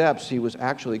the steps, he was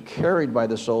actually carried by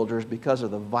the soldiers because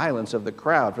of the violence of the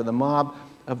crowd. For the mob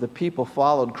of the people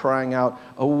followed, crying out,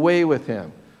 "Away with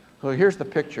him!" So here's the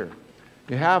picture.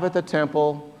 You have at the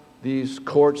temple these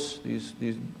courts,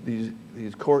 these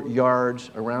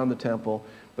courtyards around the temple.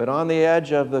 But on the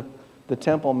edge of the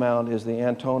Temple Mount is the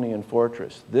Antonian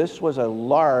fortress. This was a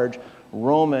large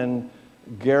Roman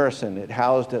garrison. It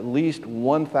housed at least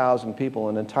 1,000 people,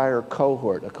 an entire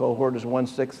cohort. A cohort is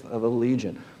 1/6 of a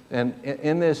legion. And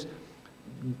in this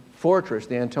fortress,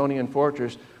 the Antonian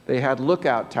fortress, they had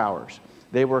lookout towers.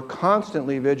 They were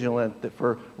constantly vigilant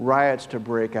for riots to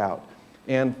break out.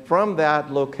 And from that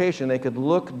location, they could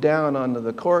look down onto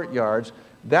the courtyards.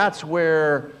 That's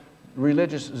where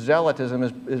religious zealotism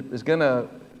is going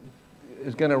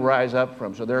to rise up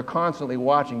from. So they're constantly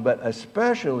watching, but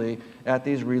especially at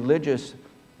these religious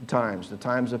times, the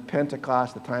times of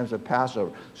Pentecost, the times of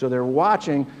Passover. So they're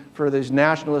watching for these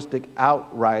nationalistic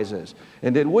outrises.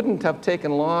 And it wouldn't have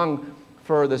taken long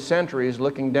for the sentries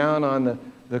looking down on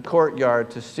the courtyard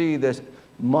to see this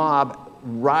mob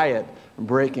riot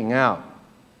breaking out.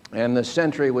 And the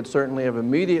sentry would certainly have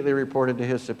immediately reported to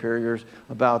his superiors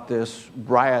about this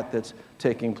riot that's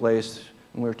taking place.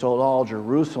 And we're told all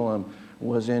Jerusalem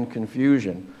was in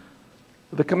confusion.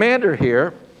 The commander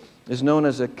here is known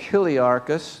as a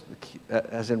Chiliarchus,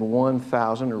 as in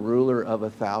 1,000, a ruler of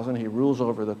 1,000. He rules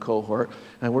over the cohort.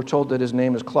 And we're told that his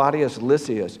name is Claudius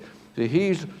Lysias. So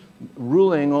he's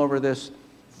ruling over this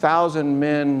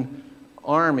 1,000-men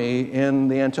army in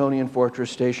the Antonian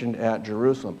fortress stationed at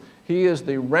Jerusalem. He is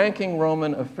the ranking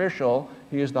Roman official.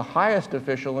 He is the highest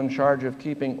official in charge of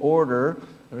keeping order,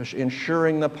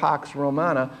 ensuring the Pax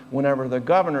Romana whenever the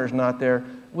governor is not there,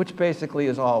 which basically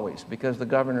is always, because the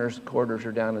governor's quarters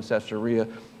are down in Caesarea,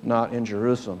 not in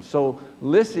Jerusalem. So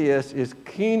Lysias is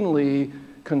keenly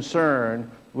concerned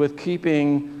with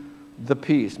keeping the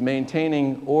peace,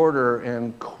 maintaining order,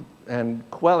 and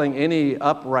quelling any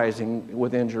uprising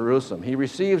within Jerusalem. He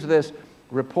receives this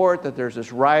report that there's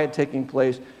this riot taking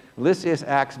place. Lysias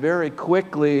acts very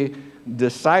quickly,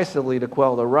 decisively to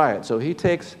quell the riot. So he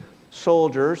takes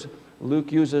soldiers.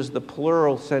 Luke uses the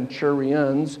plural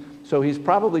centurions. So he's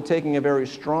probably taking a very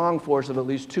strong force of at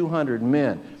least 200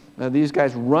 men. Now these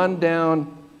guys run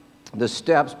down the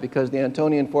steps, because the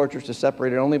Antonian fortress is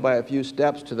separated only by a few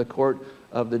steps to the court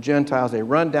of the Gentiles. They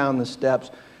run down the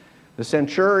steps. The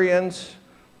centurions,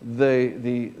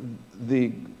 the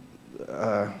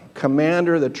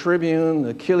commander, the tribune,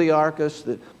 the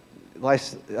Chiliarchus,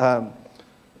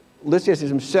 Lysias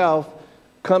himself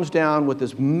comes down with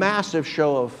this massive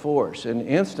show of force. And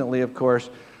instantly, of course,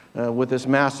 with this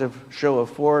massive show of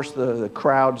force, the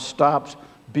crowd stops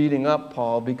beating up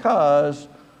Paul, because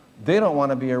they don't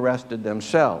want to be arrested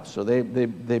themselves. So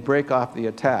they break off the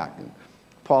attack.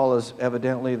 Paul is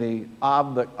evidently the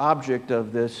object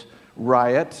of this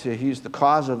riot. He's the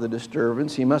cause of the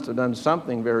disturbance. He must have done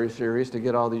something very serious to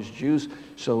get all these Jews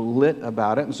so lit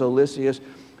about it. And so Lysias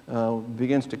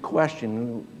begins to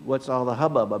question, what's all the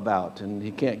hubbub about? And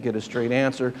he can't get a straight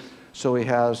answer, so he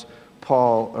has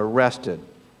Paul arrested.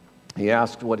 He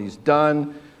asks what he's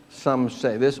done. Some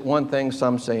say this one thing,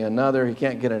 some say another. He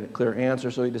can't get a clear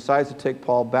answer, so he decides to take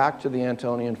Paul back to the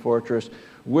Antonian fortress,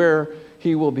 where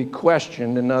he will be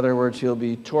questioned. In other words, he'll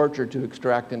be tortured to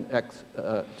extract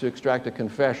a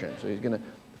confession. So he's going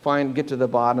to get to the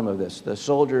bottom of this. The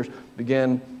soldiers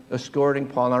begin escorting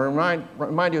Paul. Now,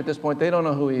 remind you at this point, they don't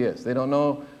know who he is. They don't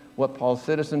know what Paul's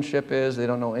citizenship is. They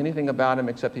don't know anything about him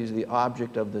except he's the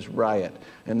object of this riot.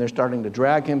 And they're starting to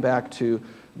drag him back to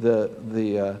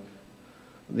the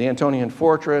Antonian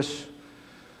fortress.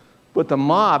 But the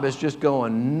mob is just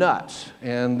going nuts,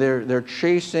 and they're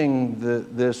chasing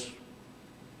this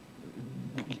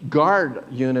guard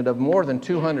unit of more than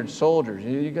 200 soldiers.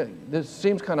 This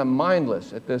seems kind of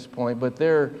mindless at this point, but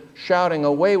they're shouting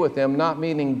away with him, not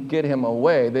meaning get him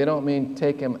away. They don't mean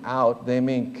take him out. They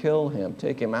mean kill him,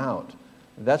 take him out.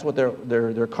 That's what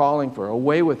they're calling for,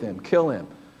 away with him, kill him.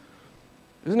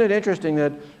 Isn't it interesting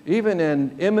that even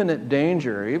in imminent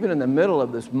danger, even in the middle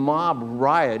of this mob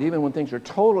riot, even when things are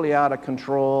totally out of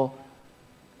control,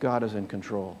 God is in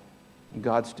control.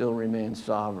 God still remains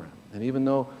sovereign. And even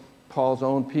though Paul's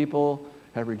own people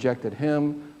have rejected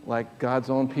him, like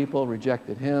God's own people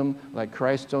rejected him, like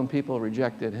Christ's own people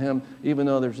rejected him, even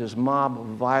though there's this mob of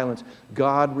violence,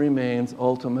 God remains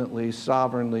ultimately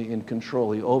sovereignly in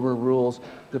control. He overrules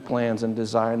the plans and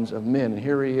designs of men. And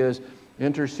here he is,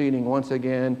 interceding once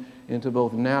again into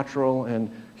both natural and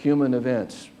human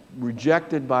events.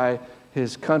 Rejected by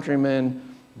his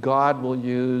countrymen, God will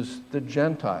use the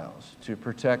Gentiles to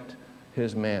protect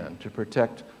his man, to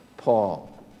protect Paul.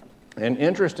 And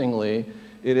interestingly,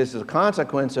 it is a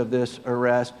consequence of this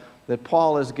arrest that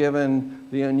Paul is given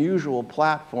the unusual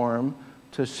platform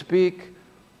to speak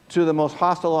to the most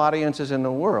hostile audiences in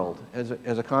the world as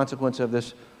a consequence of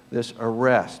this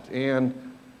arrest. And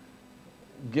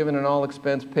given an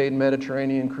all-expense paid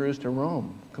Mediterranean cruise to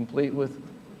Rome, complete with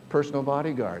personal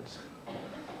bodyguards.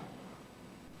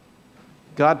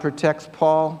 God protects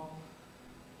Paul.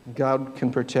 God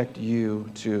can protect you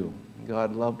too.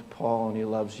 God loved Paul, and he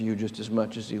loves you just as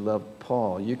much as he loved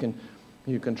Paul. You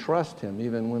can trust him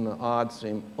even when the odds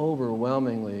seem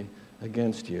overwhelmingly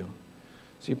against you.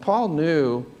 See, Paul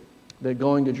knew that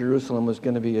going to Jerusalem was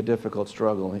going to be a difficult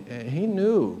struggle. He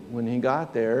knew when he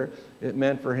got there it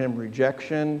meant for him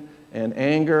rejection and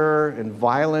anger and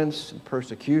violence and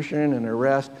persecution and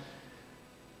arrest.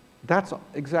 That's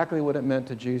exactly what it meant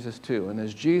to Jesus too. And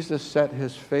as Jesus set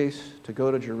his face to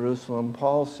go to Jerusalem,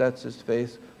 Paul sets his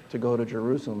face to go to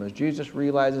Jerusalem. As Jesus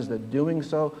realizes that doing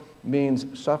so means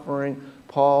suffering,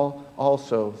 Paul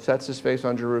also sets his face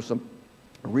on Jerusalem,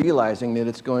 realizing that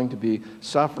it's going to be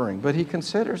suffering. But he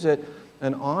considers it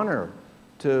an honor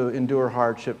to endure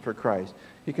hardship for Christ.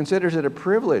 He considers it a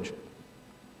privilege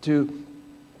to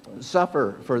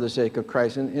suffer for the sake of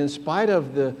Christ. And in spite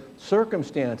of the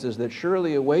circumstances that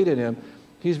surely awaited him,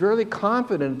 he's really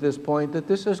confident at this point that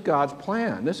this is God's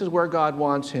plan. This is where God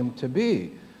wants him to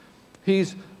be.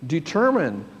 He's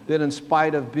determined that in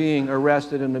spite of being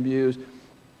arrested and abused,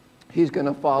 he's going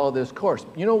to follow this course.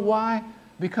 You know why?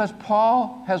 Because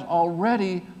Paul has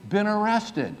already been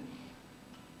arrested.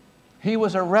 He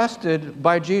was arrested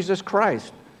by Jesus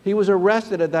Christ. He was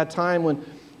arrested at that time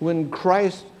when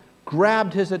Christ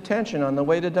grabbed his attention on the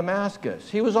way to Damascus.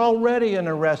 He was already an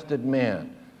arrested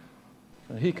man.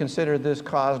 He considered this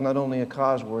cause not only a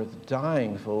cause worth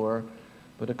dying for,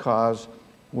 but a cause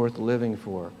worth living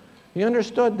for. He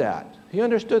understood that. He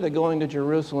understood that going to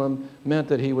Jerusalem meant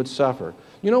that he would suffer.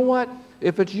 You know what?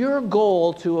 If it's your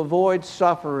goal to avoid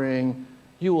suffering,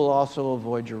 you will also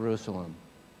avoid Jerusalem.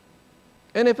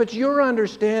 And if it's your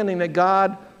understanding that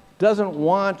God doesn't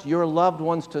want your loved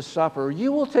ones to suffer,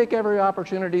 you will take every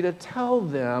opportunity to tell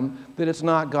them that it's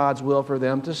not God's will for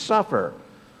them to suffer.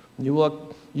 You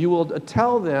will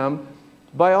tell them,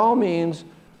 by all means,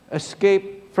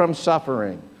 escape from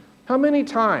suffering. How many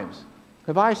times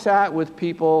have I sat with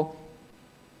people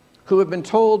who have been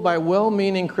told by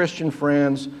well-meaning Christian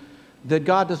friends that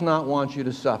God does not want you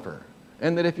to suffer,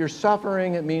 and that if you're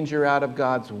suffering, it means you're out of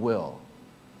God's will?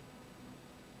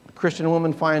 A Christian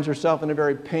woman finds herself in a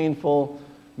very painful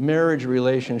marriage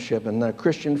relationship, and the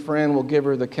Christian friend will give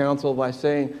her the counsel by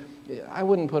saying, I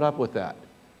wouldn't put up with that.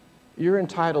 You're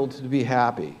entitled to be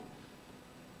happy.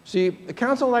 See, a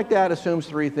counsel like that assumes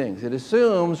three things. It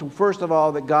assumes, first of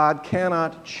all, that God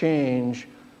cannot change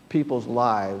people's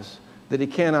lives, that he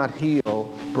cannot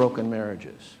heal broken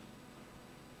marriages.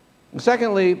 And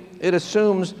secondly, it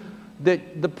assumes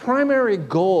that the primary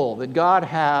goal that God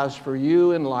has for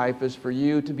you in life is for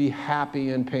you to be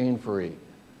happy and pain-free.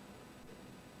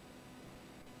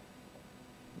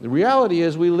 The reality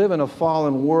is we live in a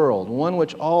fallen world, one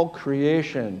which all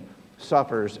creation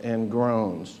suffers and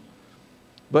groans.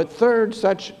 But third,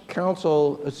 such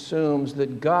counsel assumes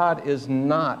that God is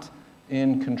not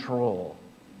in control.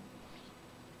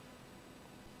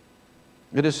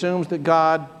 It assumes that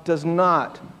God does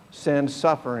not send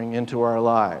suffering into our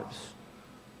lives.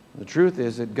 The truth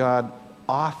is that God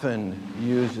often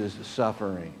uses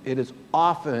suffering. It is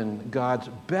often God's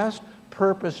best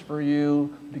purpose for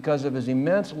you, because of his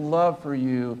immense love for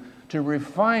you, to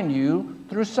refine you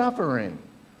through suffering.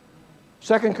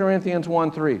 2 Corinthians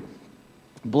 1:3.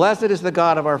 Blessed is the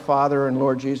God of our Father and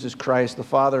Lord Jesus Christ, the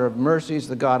Father of mercies,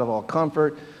 the God of all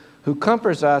comfort, who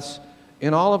comforts us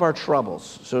in all of our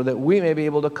troubles, so that we may be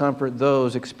able to comfort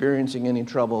those experiencing any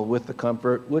trouble with the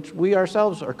comfort which we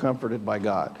ourselves are comforted by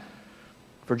God.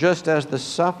 For just as the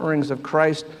sufferings of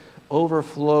Christ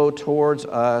overflow towards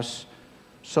us,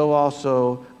 so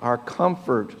also our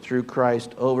comfort through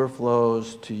Christ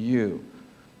overflows to you.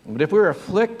 But if we're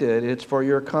afflicted, it's for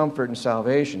your comfort and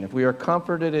salvation. If we are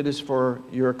comforted, it is for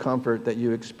your comfort that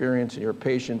you experience in your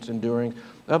patience, enduring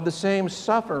of the same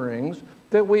sufferings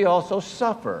that we also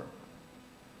suffer.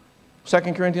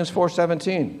 2 Corinthians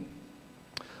 4:17.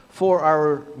 For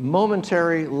our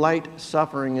momentary light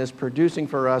suffering is producing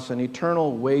for us an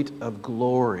eternal weight of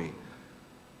glory.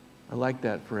 I like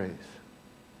that phrase.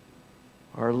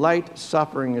 Our light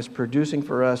suffering is producing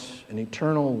for us an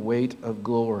eternal weight of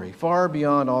glory, far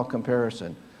beyond all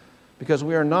comparison, because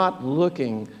we are not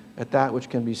looking at that which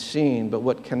can be seen, but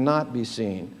what cannot be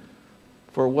seen.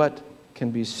 For what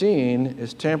can be seen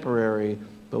is temporary,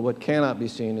 but what cannot be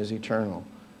seen is eternal.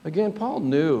 Again, Paul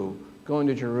knew going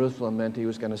to Jerusalem meant he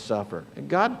was going to suffer. And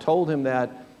God told him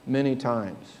that many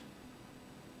times.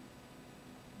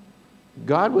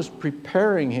 God was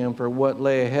preparing him for what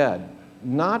lay ahead,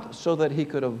 not so that he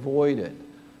could avoid it,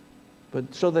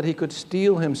 but so that he could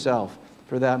steel himself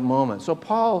for that moment. So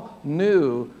Paul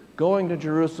knew going to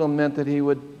Jerusalem meant that he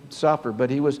would suffer, but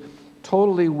he was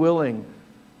totally willing,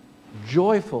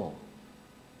 joyful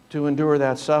to endure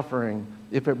that suffering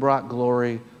if it brought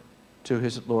glory to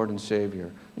his Lord and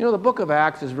Savior. You know, the book of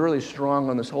Acts is really strong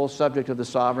on this whole subject of the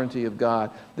sovereignty of God,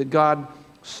 that God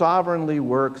sovereignly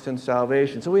works in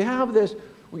salvation. So we have this.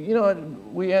 You know,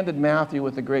 we ended Matthew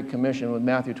with the Great Commission with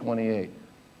Matthew 28.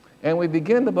 And we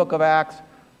begin the book of Acts,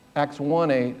 Acts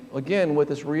 1:8, again with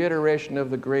this reiteration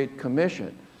of the Great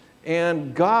Commission.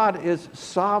 And God is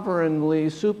sovereignly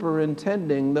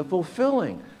superintending the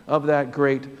fulfilling of that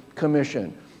Great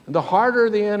Commission. The harder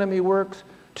the enemy works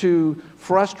to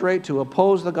frustrate, to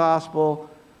oppose the gospel,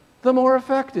 the more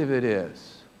effective it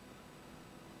is.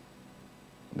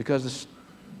 Because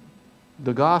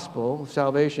the gospel,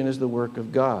 salvation, is the work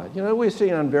of God. You know, we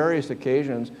see on various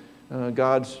occasions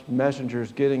God's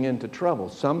messengers getting into trouble.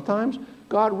 Sometimes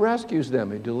God rescues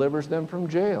them. He delivers them from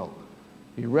jail.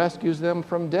 He rescues them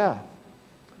from death.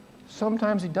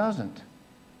 Sometimes he doesn't.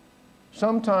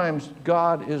 Sometimes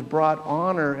God is brought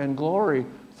honor and glory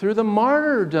through the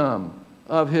martyrdom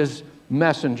of his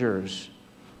messengers.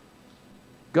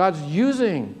 God's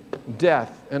using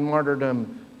death and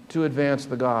martyrdom to advance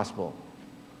the gospel.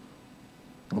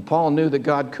 Well, Paul knew that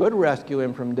God could rescue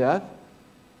him from death,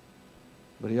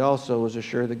 but he also was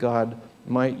assured that God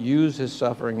might use his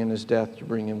suffering and his death to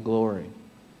bring him glory.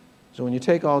 So when you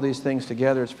take all these things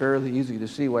together, it's fairly easy to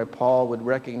see why Paul would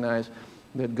recognize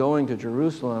that going to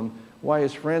Jerusalem, why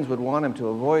his friends would want him to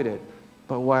avoid it,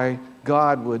 but why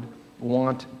God would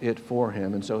want it for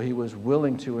him. And so he was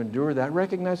willing to endure that,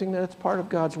 recognizing that it's part of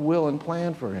God's will and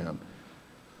plan for him.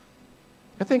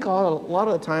 I think a lot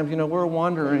of the times, we're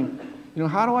wondering,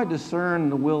 how do I discern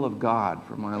the will of God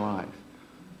for my life?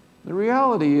 The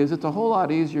reality is it's a whole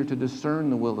lot easier to discern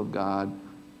the will of God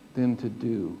than to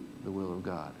do the will of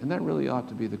God. And that really ought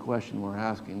to be the question we're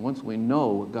asking. Once we know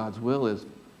what God's will is,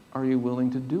 are you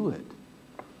willing to do it?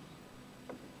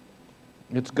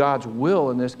 It's God's will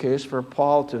in this case for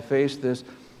Paul to face this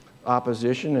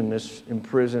opposition and this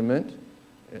imprisonment.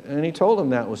 And he told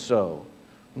him that was so.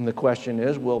 And the question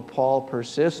is, will Paul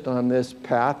persist on this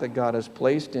path that God has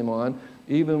placed him on,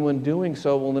 even when doing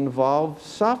so will involve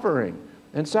suffering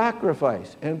and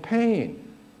sacrifice and pain?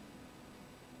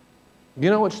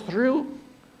 It's through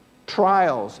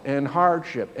trials and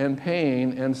hardship and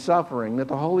pain and suffering that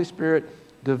the Holy Spirit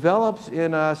develops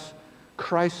in us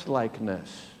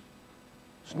Christ-likeness.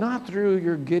 It's not through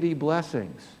your giddy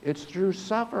blessings. It's through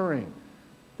suffering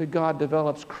that God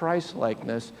develops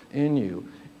Christ-likeness in you.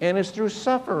 And it's through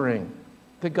suffering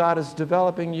that God is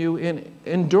developing you in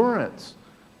endurance.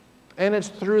 And it's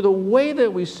through the way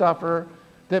that we suffer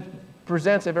that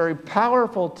presents a very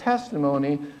powerful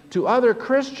testimony to other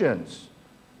Christians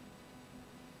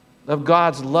of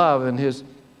God's love and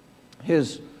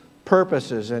His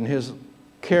purposes and His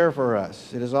care for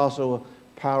us. It is also a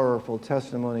powerful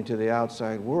testimony to the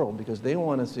outside world because they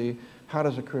want to see, how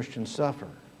does a Christian suffer?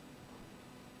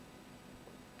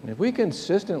 And if we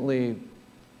consistently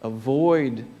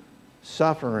avoid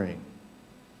suffering,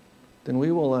 then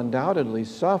we will undoubtedly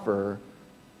suffer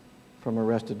from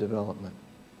arrested development.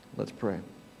 Let's pray.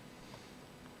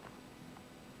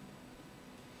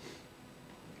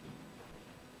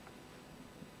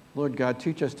 Lord God,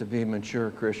 teach us to be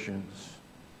mature Christians.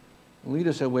 Lead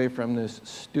us away from this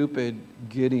stupid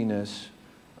giddiness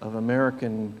of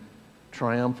American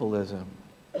triumphalism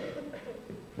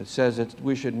that says that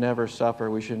we should never suffer,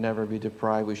 we should never be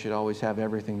deprived, we should always have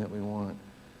everything that we want.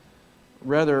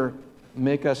 Rather,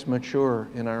 make us mature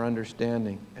in our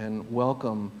understanding and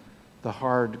welcome the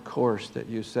hard course that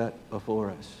you set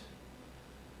before us.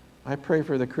 I pray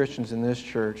for the Christians in this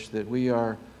church that we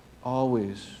are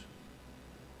always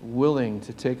willing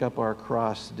to take up our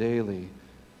cross daily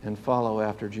and follow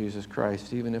after Jesus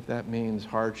Christ, even if that means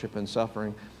hardship and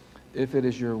suffering. If it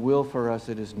is your will for us,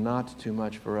 it is not too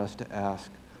much for us to ask,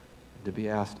 to be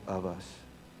asked of us.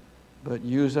 But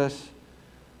use us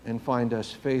and find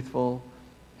us faithful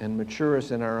and mature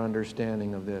us in our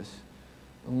understanding of this.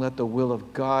 And let the will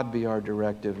of God be our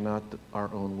directive, not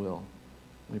our own will.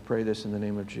 We pray this in the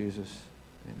name of Jesus.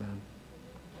 Amen.